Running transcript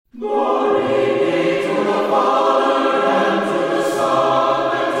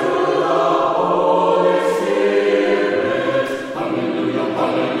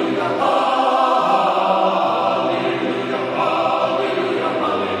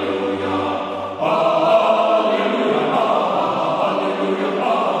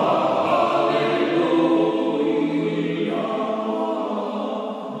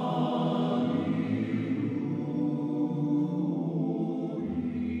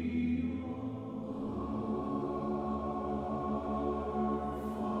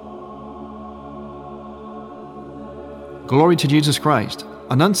Glory to Jesus Christ.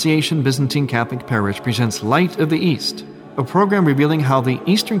 Annunciation Byzantine Catholic Parish presents Light of the East, a program revealing how the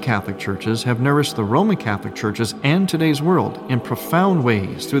Eastern Catholic churches have nourished the Roman Catholic churches and today's world in profound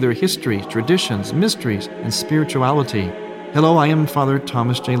ways through their histories, traditions, mysteries, and spirituality. Hello, I am Father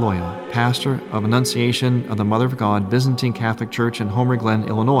Thomas J. Loya, pastor of Annunciation of the Mother of God Byzantine Catholic Church in Homer Glen,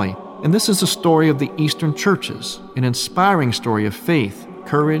 Illinois. And this is the story of the Eastern churches, an inspiring story of faith,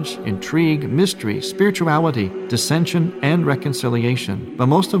 courage, intrigue, mystery, spirituality, dissension, and reconciliation. But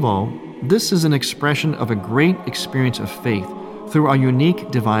most of all, this is an expression of a great experience of faith through our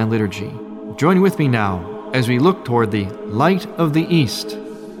unique divine liturgy. Join with me now as we look toward the Light of the East.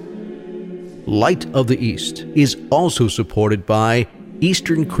 Light of the East is also supported by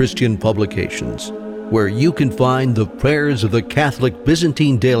Eastern Christian Publications, where you can find the prayers of the Catholic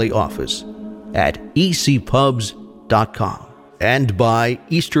Byzantine Daily Office at ecpubs.com. And by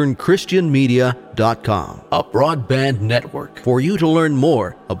EasternChristianMedia.com, a broadband network for you to learn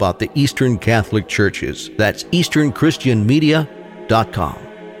more about the Eastern Catholic Churches. That's EasternChristianMedia.com,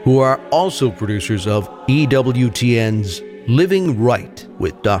 who are also producers of EWTN's Living Right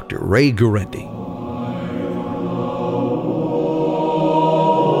with Dr. Ray Guarendi.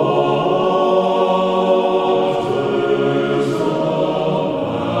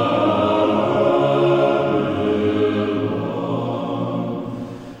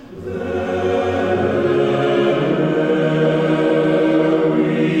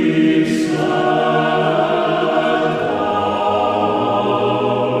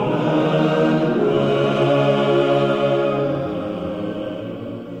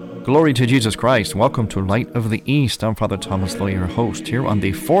 Glory to Jesus Christ. Welcome to Light of the East. I'm Father Thomas Loya, your host, here on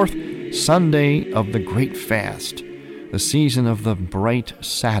the fourth Sunday of the Great Fast, the season of the bright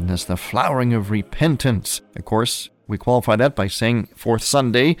sadness, the flowering of repentance. Of course, we qualify that by saying fourth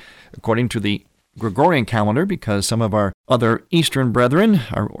Sunday, according to the Gregorian calendar, because some of our other Eastern brethren,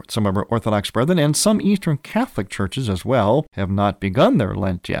 some of our Orthodox brethren, and some Eastern Catholic churches as well, have not begun their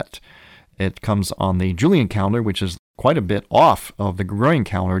Lent yet. It comes on the Julian calendar, which is quite a bit off of the Gregorian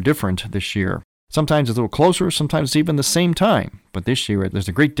calendar, different this year. Sometimes it's a little closer, sometimes even the same time. But this year, there's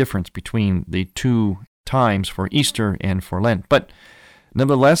a great difference between the two times for Easter and for Lent. But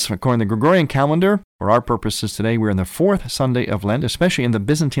nevertheless, according to the Gregorian calendar, for our purposes today, we're in the fourth Sunday of Lent, especially in the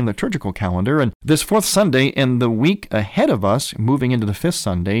Byzantine liturgical calendar. And this fourth Sunday and the week ahead of us, moving into the fifth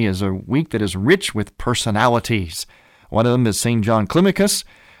Sunday, is a week that is rich with personalities. One of them is St. John Climacus.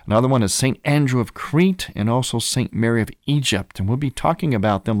 Another one is St. Andrew of Crete and also St. Mary of Egypt, and we'll be talking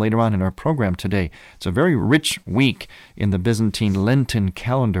about them later on in our program today. It's a very rich week in the Byzantine Lenten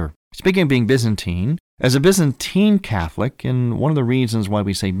calendar. Speaking of being Byzantine, as a Byzantine Catholic, and one of the reasons why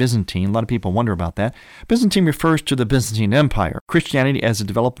we say Byzantine, a lot of people wonder about that, Byzantine refers to the Byzantine Empire, Christianity as it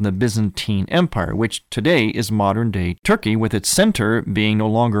developed in the Byzantine Empire, which today is modern-day Turkey, with its center being no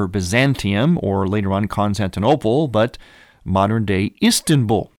longer Byzantium or later on Constantinople, but modern-day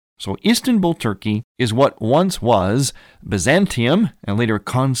Istanbul. So Istanbul, Turkey, is what once was Byzantium and later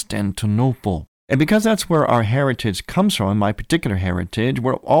Constantinople. And because that's where our heritage comes from, my particular heritage,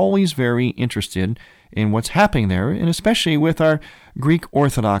 we're always very interested in what's happening there, and especially with our Greek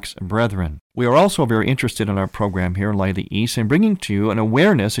Orthodox brethren. We are also very interested in our program here, Light of the East, in bringing to you an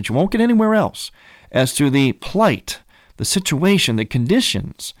awareness that you won't get anywhere else as to the plight, the situation, the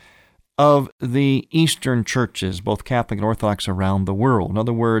conditions of the Eastern churches, both Catholic and Orthodox around the world. In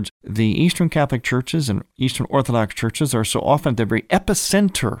other words, the Eastern Catholic churches and Eastern Orthodox churches are so often at the very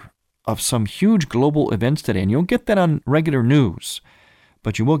epicenter of some huge global events today, and you'll get that on regular news,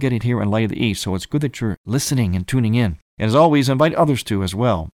 but you will get it here on Light of the East, so it's good that you're listening and tuning in. And as always, invite others to as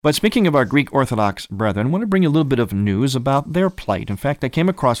well. But speaking of our Greek Orthodox brethren, I want to bring you a little bit of news about their plight. In fact, I came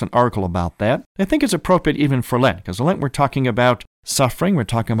across an article about that. I think it's appropriate even for Lent, because Lent we're talking about suffering, we're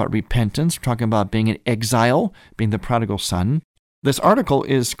talking about repentance, we're talking about being in exile, being the prodigal son. This article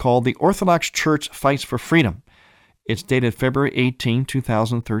is called The Orthodox Church Fights for Freedom. It's dated February 18,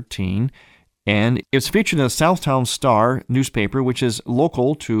 2013, and it's featured in the Southtown Star newspaper, which is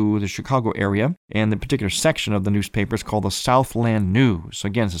local to the Chicago area, and the particular section of the newspaper is called the Southland News. So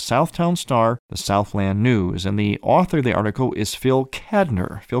again, it's the Southtown Star, the Southland News, and the author of the article is Phil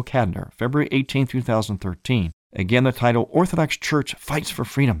Cadner, February 18, 2013. Again, the title, Orthodox Church Fights for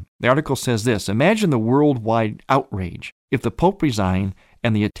Freedom. The article says this: imagine the worldwide outrage if the Pope resigned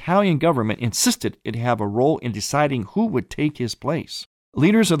and the Italian government insisted it have a role in deciding who would take his place.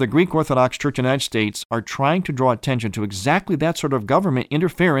 Leaders of the Greek Orthodox Church in the United States are trying to draw attention to exactly that sort of government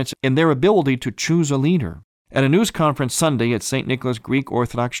interference in their ability to choose a leader. At a news conference Sunday at St. Nicholas Greek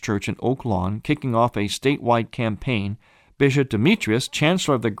Orthodox Church in Oak Lawn, kicking off a statewide campaign, Bishop Demetrius,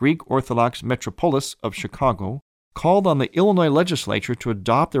 Chancellor of the Greek Orthodox Metropolis of Chicago, called on the Illinois legislature to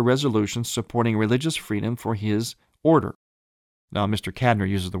adopt a resolution supporting religious freedom for his order. Now, Mr. Cadner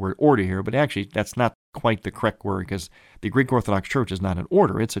uses the word order here, but actually that's not quite the correct word because the Greek Orthodox Church is not an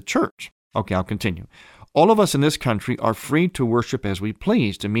order, it's a church. Okay, I'll continue. All of us in this country are free to worship as we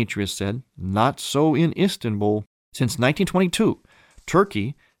please, Demetrius said. Not so in Istanbul. Since 1922,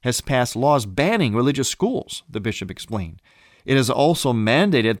 Turkey has passed laws banning religious schools, the bishop explained. It has also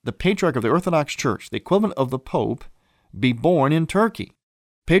mandated the Patriarch of the Orthodox Church, the equivalent of the Pope, be born in Turkey.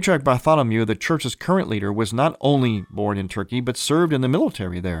 Patriarch Bartholomew, the church's current leader, was not only born in Turkey, but served in the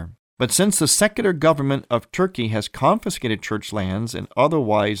military there. But since the secular government of Turkey has confiscated church lands and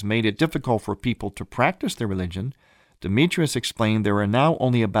otherwise made it difficult for people to practice their religion, Demetrius explained there are now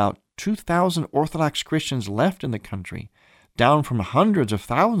only about 2,000 Orthodox Christians left in the country, down from hundreds of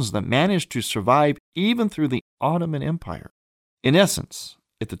thousands that managed to survive even through the Ottoman Empire. In essence,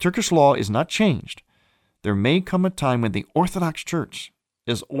 if the Turkish law is not changed, there may come a time when the Orthodox Church,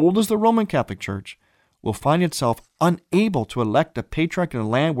 as old as the Roman Catholic Church, will find itself unable to elect a patriarch in a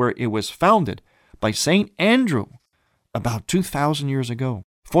land where it was founded by St. Andrew about 2,000 years ago.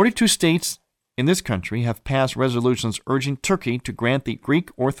 42 states in this country have passed resolutions urging Turkey to grant the Greek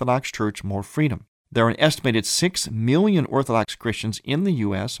Orthodox Church more freedom. There are an estimated 6 million Orthodox Christians in the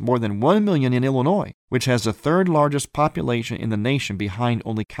U.S., more than 1 million in Illinois, which has the third largest population in the nation behind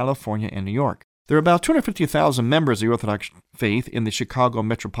only California and New York. There are about 250,000 members of the Orthodox faith in the Chicago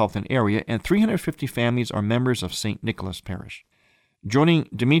metropolitan area, and 350 families are members of St. Nicholas Parish. Joining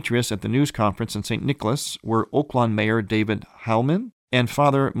Demetrius at the news conference in St. Nicholas were Oaklawn Mayor David Heilman and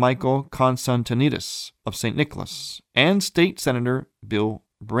Father Michael Konstantinidis of St. Nicholas, and State Senator Bill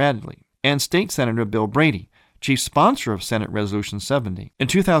Bradley, and State Senator Bill Brady, chief sponsor of Senate Resolution 70. In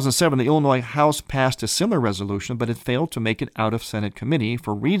 2007, the Illinois House passed a similar resolution, but it failed to make it out of Senate committee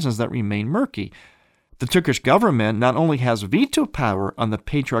for reasons that remain murky. The Turkish government not only has veto power on the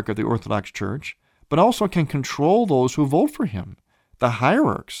Patriarch of the Orthodox Church, but also can control those who vote for him, the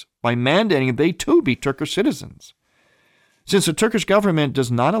hierarchs, by mandating they too be Turkish citizens. Since the Turkish government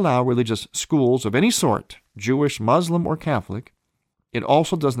does not allow religious schools of any sort, Jewish, Muslim, or Catholic, it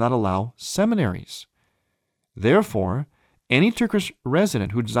also does not allow seminaries. Therefore, any Turkish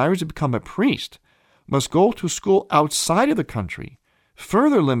resident who desires to become a priest must go to school outside of the country,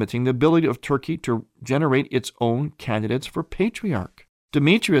 further limiting the ability of Turkey to generate its own candidates for patriarch.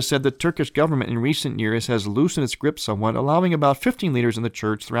 Demetrius said the Turkish government in recent years has loosened its grip somewhat, allowing about 15 leaders in the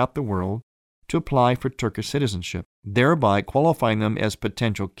church throughout the world to apply for Turkish citizenship, thereby qualifying them as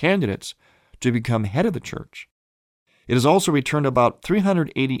potential candidates to become head of the church. It has also returned about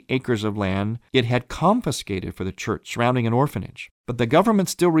 380 acres of land it had confiscated for the church surrounding an orphanage. But the government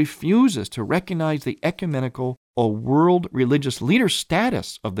still refuses to recognize the ecumenical or world religious leader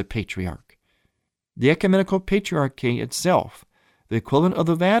status of the patriarch. The ecumenical patriarchy itself, the equivalent of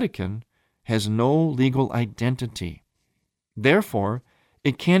the Vatican, has no legal identity. Therefore,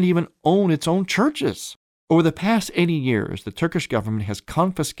 it can't even own its own churches. Over the past 80 years, the Turkish government has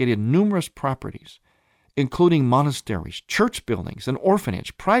confiscated numerous properties, including monasteries, church buildings, an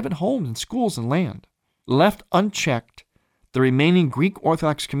orphanage, private homes, and schools and land. Left unchecked, the remaining Greek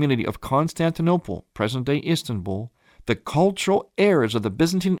Orthodox community of Constantinople, present-day Istanbul, the cultural heirs of the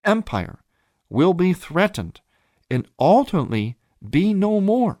Byzantine Empire, will be threatened and ultimately be no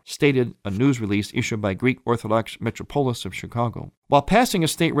more, stated a news release issued by Greek Orthodox Metropolis of Chicago. While passing a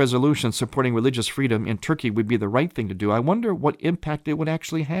state resolution supporting religious freedom in Turkey would be the right thing to do, I wonder what impact it would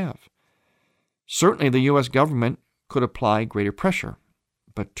actually have. Certainly, the U.S. government could apply greater pressure,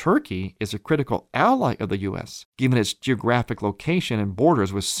 but Turkey is a critical ally of the U.S., given its geographic location and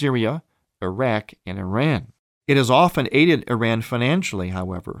borders with Syria, Iraq, and Iran. It has often aided Iran financially,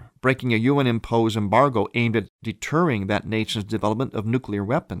 however, breaking a UN-imposed embargo aimed at deterring that nation's development of nuclear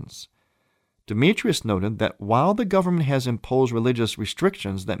weapons. Demetrius noted that while the government has imposed religious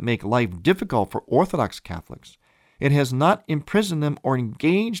restrictions that make life difficult for Orthodox Catholics, it has not imprisoned them or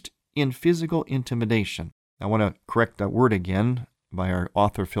engaged in physical intimidation. I want to correct that word again by our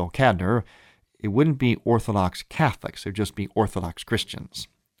author Phil Cadner. It wouldn't be Orthodox Catholics, it would just be Orthodox Christians.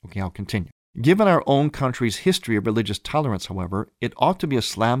 Okay, I'll continue. Given our own country's history of religious tolerance, however, it ought to be a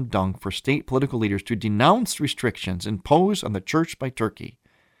slam dunk for state political leaders to denounce restrictions imposed on the church by Turkey.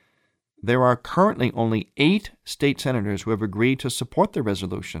 There are currently only 8 state senators who have agreed to support the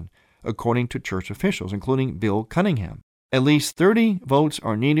resolution, according to church officials, including Bill Cunningham. At least 30 votes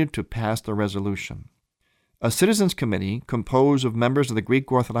are needed to pass the resolution. A citizens committee composed of members of the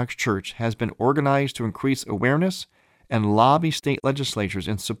Greek Orthodox Church has been organized to increase awareness and lobby state legislatures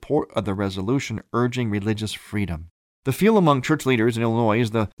in support of the resolution urging religious freedom. The feel among church leaders in Illinois is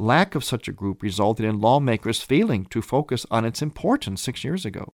the lack of such a group resulted in lawmakers failing to focus on its importance 6 years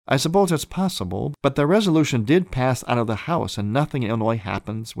ago. I suppose it's possible, but the resolution did pass out of the House, and nothing in Illinois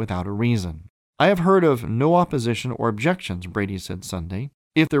happens without a reason. I have heard of no opposition or objections, Brady said Sunday.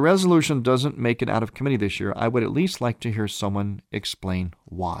 If the resolution doesn't make it out of committee this year, I would at least like to hear someone explain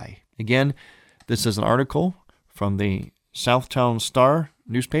why. Again, this is an article from the Southtown Star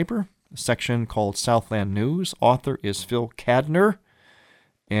newspaper, a section called Southland News. Author is Phil Cadner,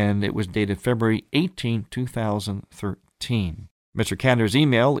 and it was dated February 18, 2013. Mr. Cadner's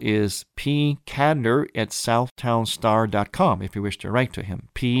email is pcadner@southtownstar.com if you wish to write to him.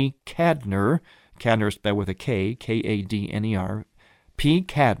 Cadner, Cadner is spelled with a K, K-A-D-N-E-R,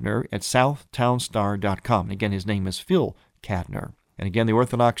 pcadner@southtownstar.com. And again, his name is Phil Cadner. And again, The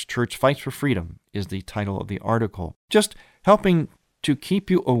Orthodox Church Fights for Freedom is the title of the article. Just helping to keep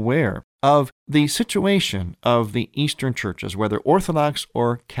you aware of the situation of the Eastern churches, whether Orthodox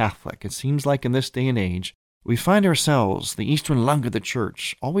or Catholic. It seems like in this day and age, we find ourselves, the Eastern lung of the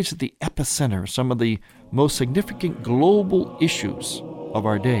church, always at the epicenter of some of the most significant global issues of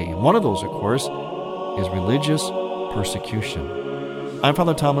our day. And one of those, of course, is religious persecution. I'm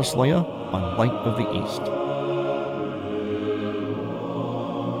Father Thomas Loya on Light of the East.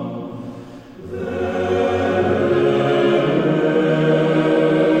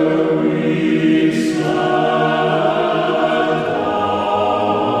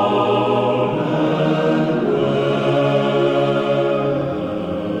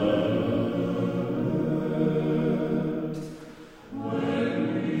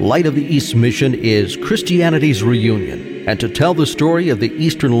 Light of the East mission is Christianity's reunion, and to tell the story of the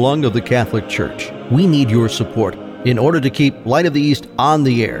Eastern lung of the Catholic Church, we need your support. In order to keep Light of the East on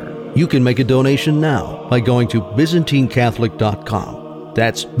the air, you can make a donation now by going to ByzantineCatholic.com.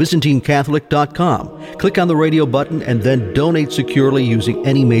 That's ByzantineCatholic.com. Click on the radio button and then donate securely using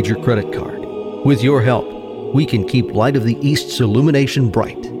any major credit card. With your help, we can keep Light of the East's illumination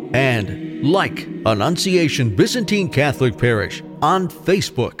bright. And like Annunciation Byzantine Catholic Parish on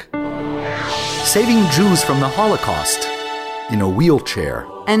Facebook. Saving Jews from the Holocaust in a wheelchair.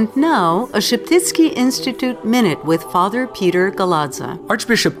 And now, a Sheptytsky Institute Minute with Father Peter Galadza.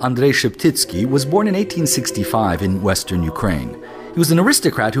 Archbishop Andrei Sheptytsky was born in 1865 in western Ukraine. He was an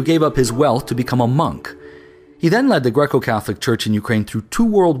aristocrat who gave up his wealth to become a monk. He then led the Greco-Catholic Church in Ukraine through 2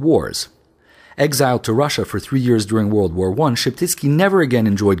 world wars. Exiled to Russia for 3 years during World War I, Sheptytsky never again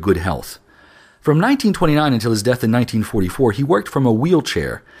enjoyed good health. From 1929 until his death in 1944, he worked from a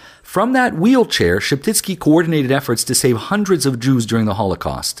wheelchair. From that wheelchair, Sheptytsky coordinated efforts to save hundreds of Jews during the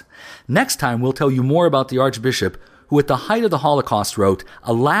Holocaust. Next time, we'll tell you more about the Archbishop, who at the height of the Holocaust wrote,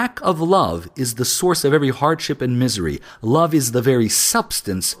 "A lack of love is the source of every hardship and misery. Love is the very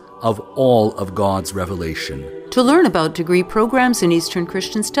substance of all of God's revelation." To learn about degree programs in Eastern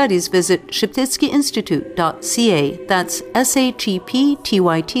Christian Studies, visit sheptytskyinstitute.ca. That's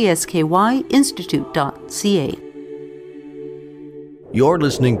SHEPTYTSKY institute.ca. You're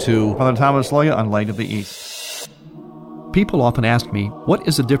listening to Father Thomas Loya on Light of the East. People often ask me, what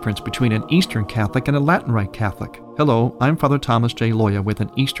is the difference between an Eastern Catholic and a Latin Rite Catholic? Hello, I'm Father Thomas J. Loya with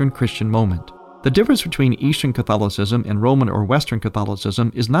an Eastern Christian Moment. The difference between Eastern Catholicism and Roman or Western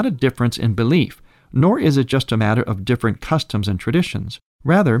Catholicism is not a difference in belief, nor is it just a matter of different customs and traditions.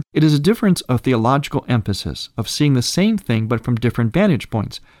 Rather, it is a difference of theological emphasis, of seeing the same thing but from different vantage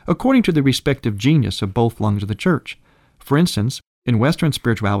points, according to the respective genius of both lungs of the Church. For instance, in Western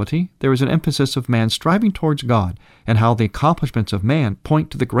spirituality, there is an emphasis of man striving towards God and how the accomplishments of man point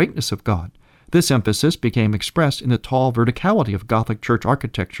to the greatness of God. This emphasis became expressed in the tall verticality of Gothic church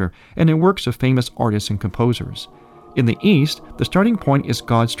architecture and in works of famous artists and composers. In the East, the starting point is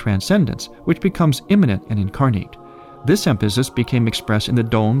God's transcendence, which becomes immanent and incarnate. This emphasis became expressed in the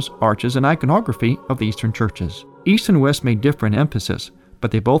domes, arches, and iconography of the Eastern churches. East and West may differ in emphasis,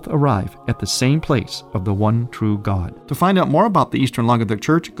 but they both arrive at the same place of the one true God. To find out more about the Eastern lung of the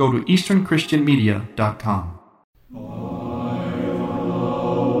Church, go to easternchristianmedia.com.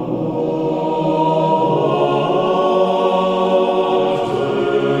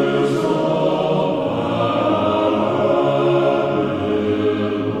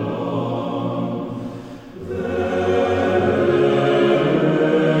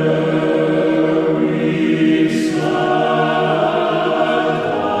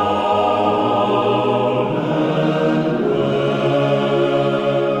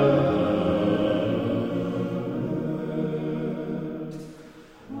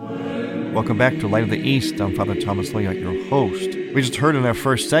 Welcome back to Light of the East. I'm Father Thomas Loya, your host. We just heard in our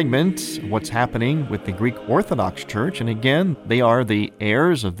first segment what's happening with the Greek Orthodox Church, and again, they are the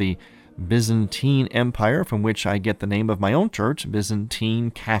heirs of the Byzantine Empire, from which I get the name of my own church,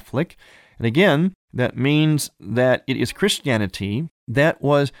 Byzantine Catholic. And again, that means that it is Christianity that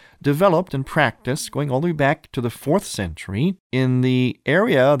was developed and practiced going all the way back to the 4th century in the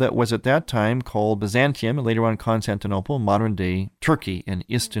area that was at that time called Byzantium, and later on Constantinople, modern-day Turkey in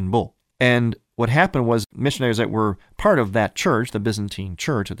Istanbul. And what happened was missionaries that were part of that church, the Byzantine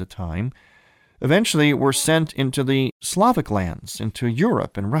church at the time, eventually were sent into the Slavic lands, into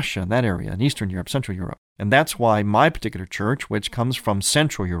Europe and Russia, that area, in Eastern Europe, Central Europe. And that's why my particular church, which comes from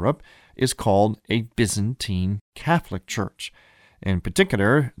Central Europe, is called a Byzantine Catholic Church. In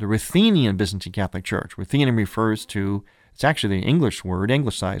particular, the Ruthenian Byzantine Catholic Church. Ruthenian refers to, it's actually the English word,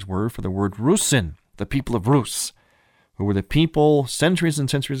 anglicized word for the word Rusin, the people of Rus, who were the people centuries and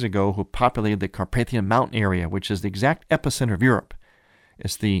centuries ago who populated the Carpathian Mountain area, which is the exact epicenter of Europe.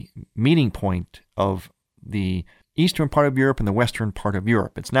 It's the meeting point of the eastern part of Europe and the western part of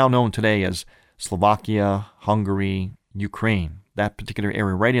Europe. It's now known today as Slovakia, Hungary, Ukraine. That particular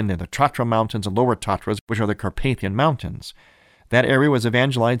area right in there, the Tatra Mountains and Lower Tatras, which are the Carpathian Mountains. That area was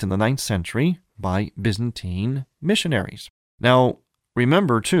evangelized in the 9th century by Byzantine missionaries. Now,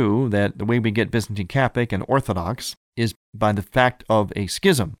 remember, too, that the way we get Byzantine Catholic and Orthodox is by the fact of a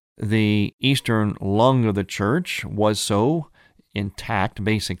schism. The eastern lung of the church was so intact,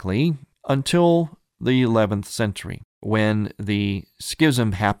 basically, until the 11th century, when the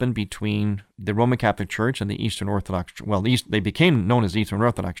schism happened between the Roman Catholic Church and the Eastern Orthodox. Well, they became known as Eastern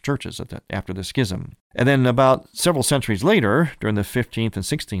Orthodox churches after the schism. And then about several centuries later, during the 15th and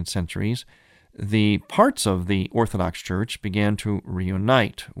 16th centuries, the parts of the Orthodox Church began to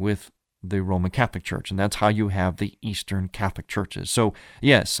reunite with the Roman Catholic Church, and that's how you have the Eastern Catholic churches. So,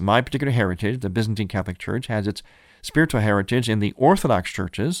 yes, my particular heritage, the Byzantine Catholic Church, has its spiritual heritage in the Orthodox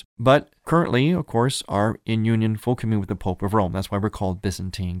churches, but currently, of course, are in union, full communion with the Pope of Rome. That's why we're called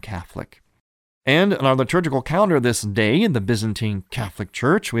Byzantine Catholic. And on our liturgical calendar this day in the Byzantine Catholic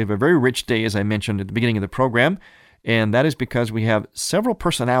Church, we have a very rich day, as I mentioned at the beginning of the program, and that is because we have several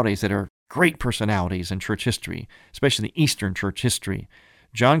personalities that are great personalities in church history, especially the Eastern church history.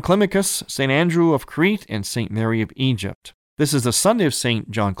 John Climacus, St. Andrew of Crete, and St. Mary of Egypt. This is the Sunday of St.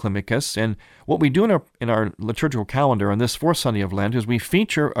 John Climacus, and what we do in our liturgical calendar on this 4th Sunday of Lent is we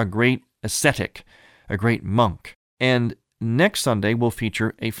feature a great ascetic, a great monk. And next Sunday we'll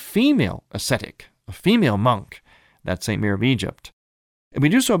feature a female ascetic, a female monk. That's St. Mary of Egypt. And we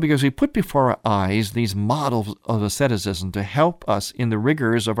do so because we put before our eyes these models of asceticism to help us in the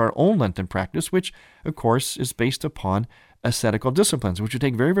rigors of our own Lenten practice, which, of course, is based upon ascetical disciplines, which we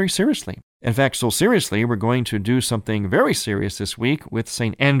take very, very seriously. In fact, so seriously, we're going to do something very serious this week with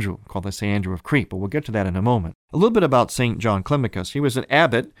St. Andrew, called the St. Andrew of Crete, but we'll get to that in a moment. A little bit about St. John Climacus. He was an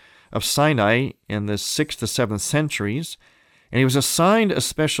abbot of Sinai in the 6th to 7th centuries, and he was assigned a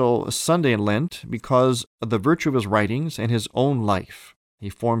special Sunday in Lent because of the virtue of his writings and his own life. He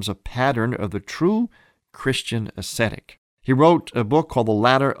forms a pattern of the true Christian ascetic. He wrote a book called The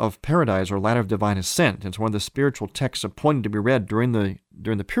Ladder of Paradise, or Ladder of Divine Ascent. It's one of the spiritual texts appointed to be read during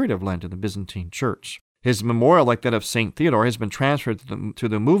the period of Lent in the Byzantine Church. His memorial, like that of St. Theodore, has been transferred to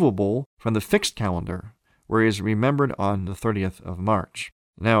the movable from the fixed calendar, where he is remembered on the 30th of March.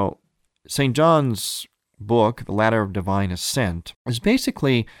 Now, St. John's book, The Ladder of Divine Ascent, is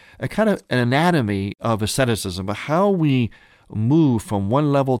basically a kind of an anatomy of asceticism, but how we move from one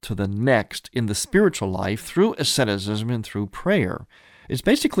level to the next in the spiritual life through asceticism and through prayer. It's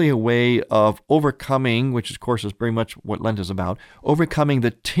basically a way of overcoming, which of course is very much what Lent is about, overcoming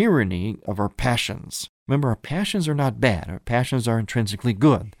the tyranny of our passions. Remember, our passions are not bad. Our passions are intrinsically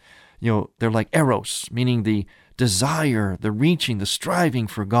good. They're like eros, meaning the desire, the reaching, the striving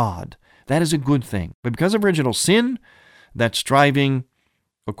for God. That is a good thing. But because of original sin, that striving,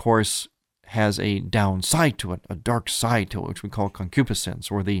 of course, has a downside to it, a dark side to it, which we call concupiscence,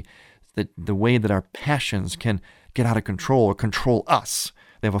 or the way that our passions can get out of control or control us.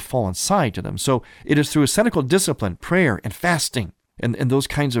 They have a fallen side to them. So it is through ascetical discipline, prayer, and fasting, and those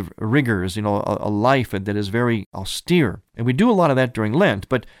kinds of rigors, a life that is very austere. And we do a lot of that during Lent,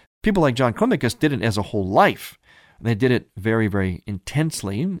 but people like John Climacus did it as a whole life. They did it very, very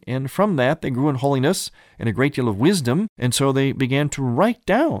intensely, and from that they grew in holiness and a great deal of wisdom, and so they began to write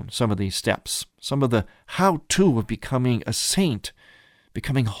down some of these steps, some of the how-to of becoming a saint,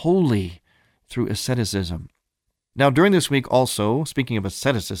 becoming holy through asceticism. Now, during this week also, speaking of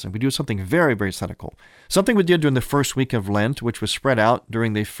asceticism, we do something very, very ascetical. Something we did during the first week of Lent, which was spread out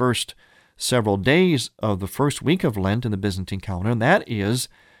during the first several days of the first week of Lent in the Byzantine calendar, and that is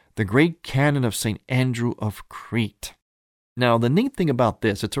the great canon of St. Andrew of Crete. Now, the neat thing about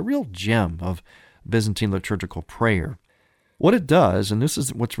this, it's a real gem of Byzantine liturgical prayer. What it does, and this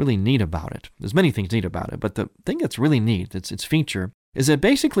is what's really neat about it, there's many things neat about it, but the thing that's really neat, its feature, is that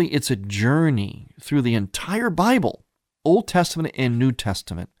basically it's a journey through the entire Bible, Old Testament and New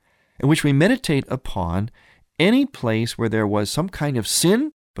Testament, in which we meditate upon any place where there was some kind of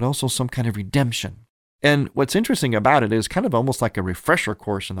sin, but also some kind of redemption. And what's interesting about it is kind of almost like a refresher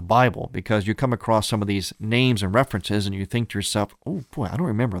course in the Bible, because you come across some of these names and references and you think to yourself, oh boy, I don't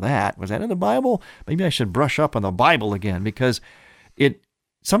remember that. Was that in the Bible? Maybe I should brush up on the Bible again, because it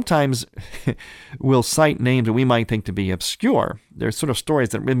sometimes will cite names that we might think to be obscure. There's sort of stories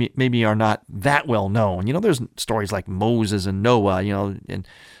that maybe are not that well known. There's stories like Moses and Noah, and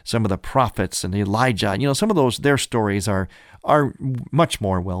some of the prophets and Elijah. Some of their stories are much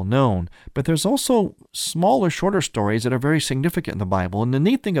more well known. But there's also smaller, shorter stories that are very significant in the Bible. And the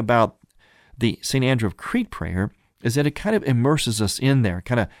neat thing about the St. Andrew of Crete prayer is that it kind of immerses us in there,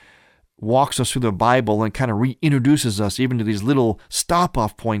 kind of walks us through the Bible and kind of reintroduces us even to these little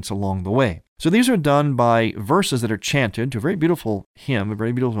stop-off points along the way. So these are done by verses that are chanted to a very beautiful hymn, a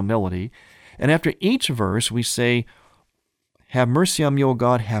very beautiful melody. And after each verse, we say, "Have mercy on me, O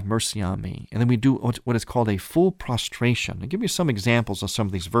God, have mercy on me." And then we do what is called a full prostration. I'll give you some examples of some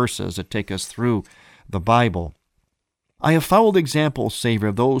of these verses that take us through the Bible. "I have followed the example, Savior,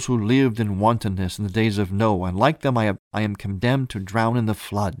 of those who lived in wantonness in the days of Noah, and like them I am condemned to drown in the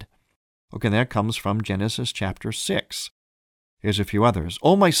flood." Okay, that comes from Genesis chapter 6. Here's a few others.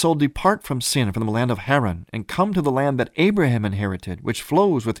 "O my soul, depart from sin, from the land of Haran, and come to the land that Abraham inherited, which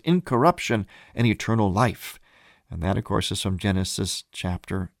flows with incorruption and eternal life." And that, of course, is from Genesis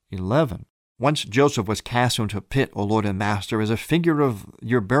chapter 11. "Once Joseph was cast into a pit, O Lord and Master, as a figure of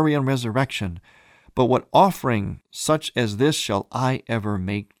your burial and resurrection. But what offering such as this shall I ever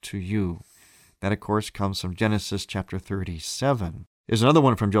make to you?" That, of course, comes from Genesis chapter 37. There's another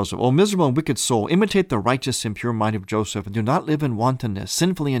one from Joseph. "O miserable and wicked soul, imitate the righteous and pure mind of Joseph, and do not live in wantonness,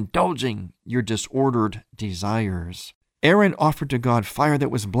 sinfully indulging your disordered desires. Aaron offered to God fire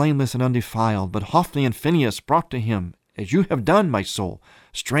that was blameless and undefiled, but Hophni and Phinehas brought to him, as you have done, my soul,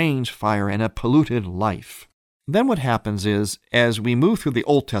 strange fire and a polluted life." Then what happens is, as we move through the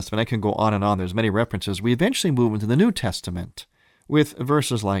Old Testament, I can go on and on, there's many references, we eventually move into the New Testament with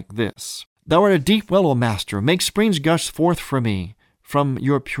verses like this. "Thou art a deep well, O Master, make springs gush forth for me from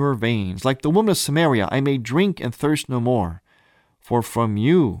your pure veins. Like the woman of Samaria, I may drink and thirst no more, for from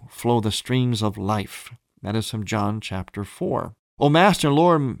you flow the streams of life." That is from John chapter 4. "O Master and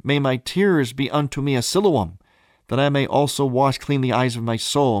Lord, may my tears be unto me a Siloam, that I may also wash clean the eyes of my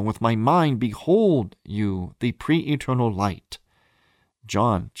soul, and with my mind behold you, the pre-eternal light."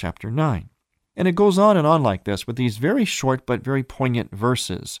 John chapter 9. And it goes on and on like this with these very short but very poignant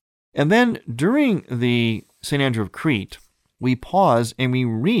verses. And then during the St. Andrew of Crete, we pause and we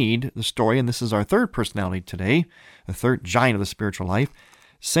read the story, and this is our third personality today, the third giant of the spiritual life,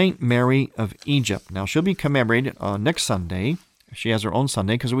 St. Mary of Egypt. Now, she'll be commemorated next Sunday. She has her own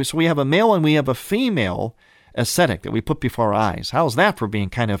Sunday, because we have a male and we have a female ascetic that we put before our eyes. How's that for being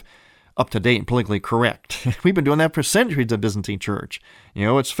kind of up-to-date and politically correct? We've been doing that for centuries in the Byzantine Church.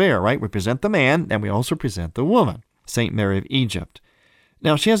 It's fair, right? We present the man, and we also present the woman, St. Mary of Egypt.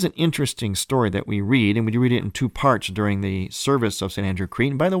 Now, she has an interesting story that we read, and we read it in two parts during the service of St. Andrew of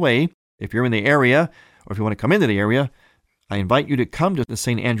Crete. And by the way, if you're in the area, or if you want to come into the area, I invite you to come to the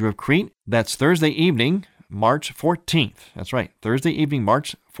St. Andrew of Crete. That's Thursday evening, March 14th. That's right, Thursday evening,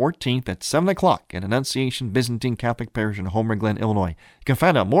 March 14th at 7 o'clock at Annunciation Byzantine Catholic Parish in Homer Glen, Illinois. You can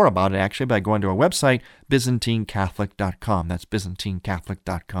find out more about it, actually, by going to our website, ByzantineCatholic.com. That's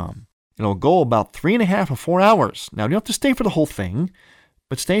ByzantineCatholic.com. It'll go about 3.5 or 4 hours. Now, you don't have to stay for the whole thing,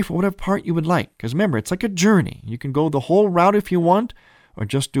 but stay for whatever part you would like. Because remember, it's like a journey. You can go the whole route if you want, or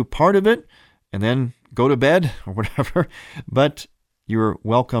just do part of it, and then go to bed, or whatever. But you're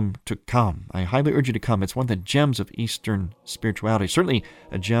welcome to come. I highly urge you to come. It's one of the gems of Eastern spirituality. Certainly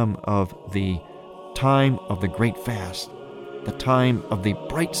a gem of the time of the Great Fast, the time of the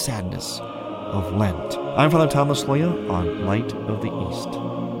bright sadness of Lent. I'm Father Thomas Loya on Light of the East.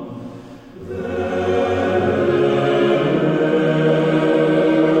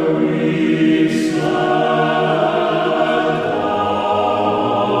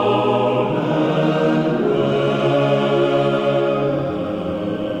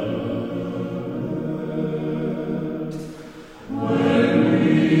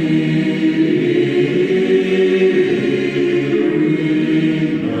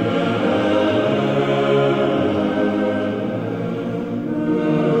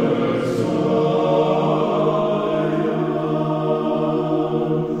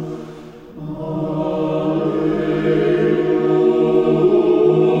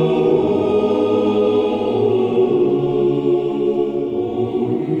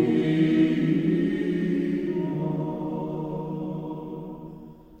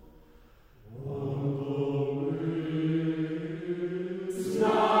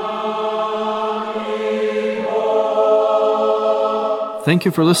 Thank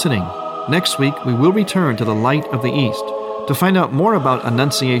you for listening. Next week, we will return to the Light of the East. To find out more about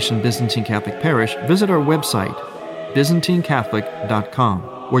Annunciation Byzantine Catholic Parish, visit our website,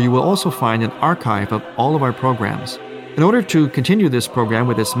 ByzantineCatholic.com, where you will also find an archive of all of our programs. In order to continue this program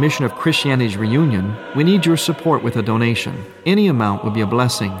with its mission of Christianity's reunion, we need your support with a donation. Any amount would be a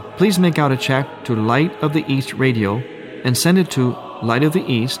blessing. Please make out a check to Light of the East Radio and send it to Light of the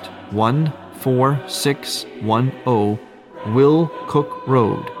East, 14610 Will Cook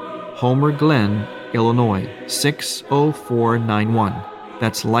Road, Homer Glen, Illinois, 60491.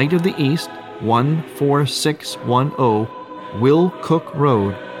 That's Light of the East, 14610 Will Cook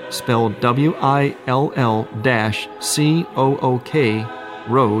Road, spelled WILL-COOK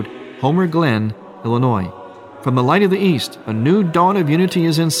Road, Homer Glen, Illinois. From the Light of the East, a new dawn of unity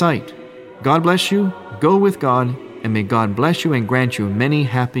is in sight. God bless you, go with God, and may God bless you and grant you many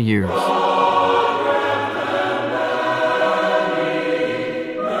happy years.